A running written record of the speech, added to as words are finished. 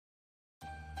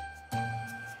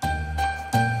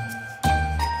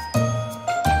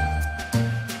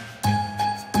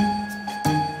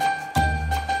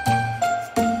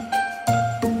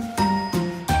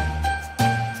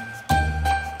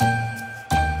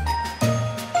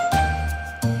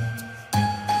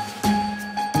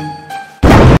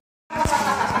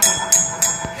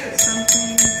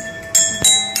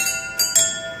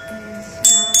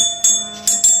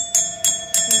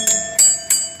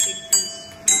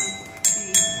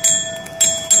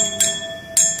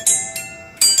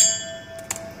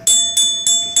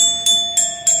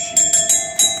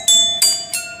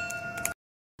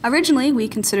Originally, we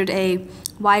considered a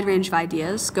wide range of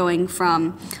ideas, going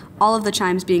from all of the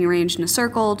chimes being arranged in a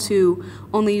circle to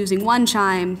only using one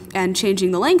chime and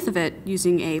changing the length of it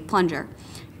using a plunger.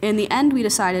 In the end, we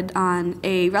decided on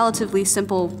a relatively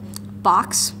simple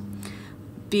box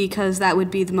because that would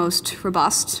be the most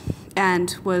robust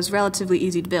and was relatively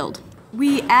easy to build.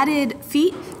 We added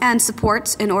feet and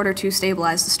supports in order to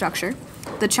stabilize the structure.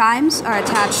 The chimes are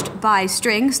attached by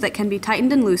strings that can be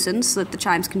tightened and loosened so that the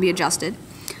chimes can be adjusted.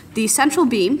 The central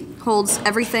beam holds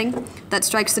everything that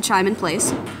strikes the chime in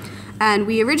place. And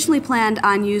we originally planned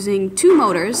on using 2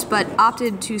 motors, but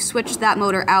opted to switch that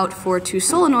motor out for 2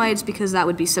 solenoids because that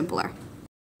would be simpler.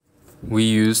 We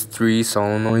used 3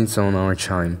 solenoids on our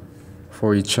chime.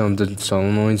 For each of the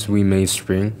solenoids, we made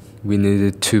spring. We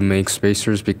needed to make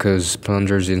spacers because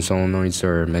plungers in solenoids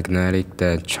are magnetic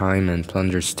that chime and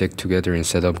plunger stick together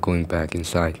instead of going back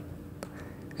inside.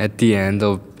 At the end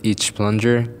of each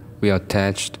plunger, we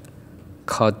attached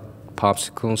cut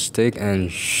popsicle stick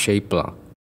and shape block.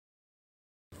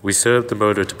 We set up the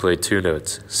motor to play 2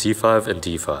 notes, C5 and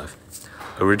D5.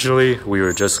 Originally, we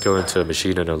were just going to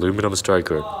machine an aluminum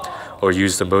striker or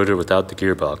use the motor without the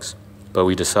gearbox, but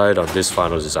we decided on this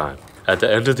final design. At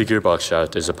the end of the gearbox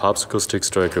shaft is a popsicle stick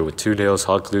striker with 2 nails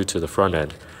hot glued to the front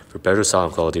end for better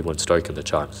sound quality when striking the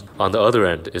chimes. On the other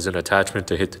end is an attachment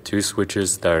to hit the 2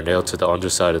 switches that are nailed to the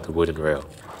underside of the wooden rail.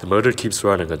 The motor keeps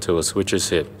running until a switch is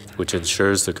hit, which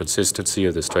ensures the consistency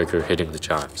of the striker hitting the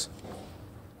chimes.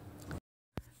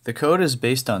 The code is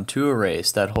based on 2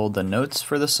 arrays that hold the notes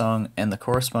for the song and the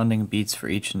corresponding beats for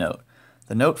each note.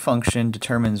 The note function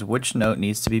determines which note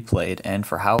needs to be played and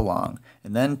for how long,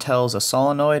 and then tells a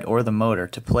solenoid or the motor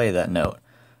to play that note.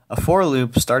 A for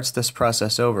loop starts this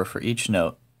process over for each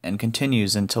note and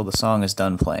continues until the song is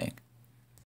done playing.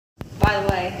 By the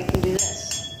way, you can do this.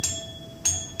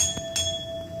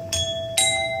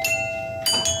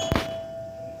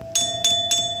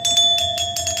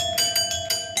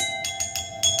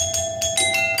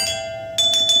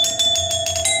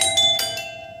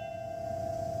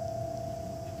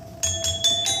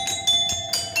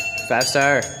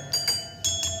 Faster!